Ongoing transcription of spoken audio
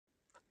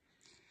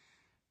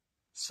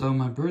So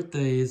my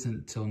birthday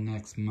isn't till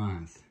next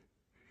month,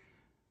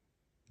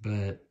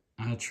 but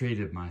I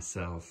treated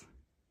myself.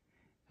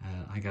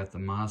 I got the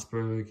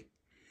Mossberg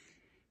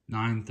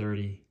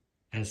 930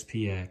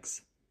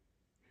 SPX.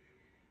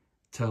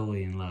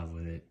 Totally in love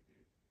with it.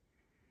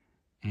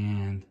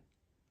 And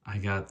I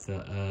got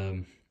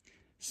the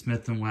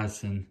Smith &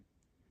 Wesson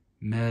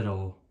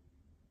Metal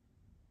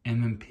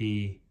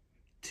M&P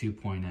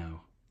 2.0.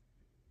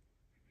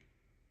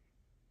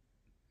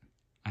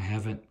 I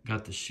haven't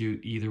got to shoot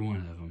either one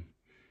of them,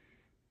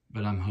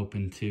 but I'm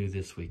hoping to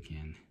this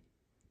weekend.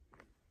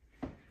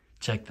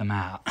 Check them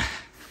out.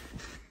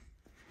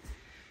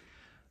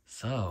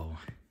 So,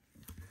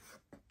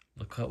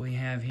 look what we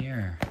have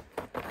here.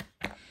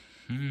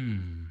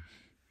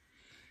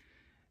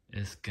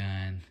 This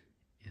gun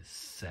is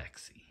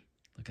sexy.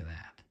 Look at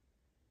that.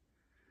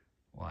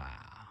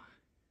 Wow.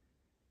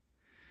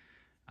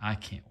 I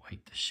can't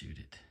wait to shoot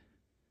it.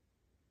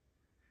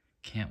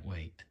 Can't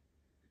wait.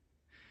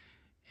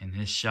 And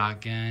this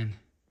shotgun,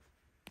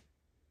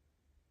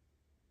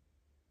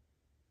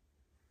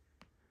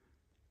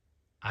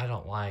 I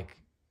don't like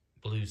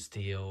blue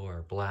steel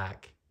or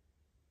black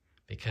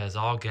because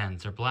all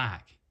guns are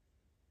black.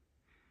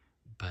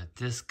 But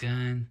this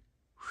gun,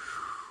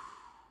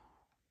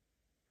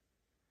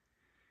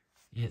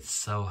 whew, it's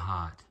so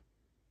hot.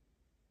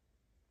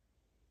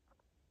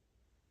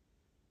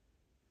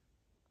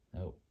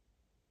 Oh,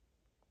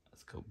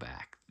 let's go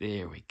back.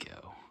 There we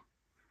go.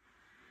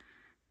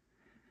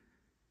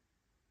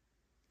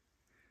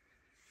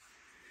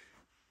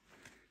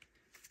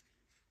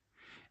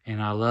 And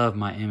I love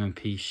my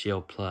M&P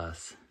Shield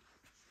Plus.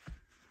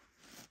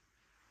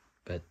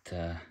 But,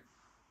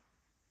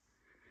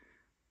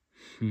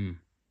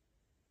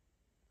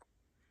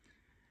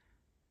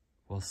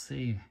 we'll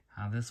see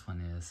how this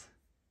one is.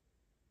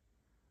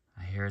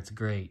 I hear it's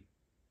great.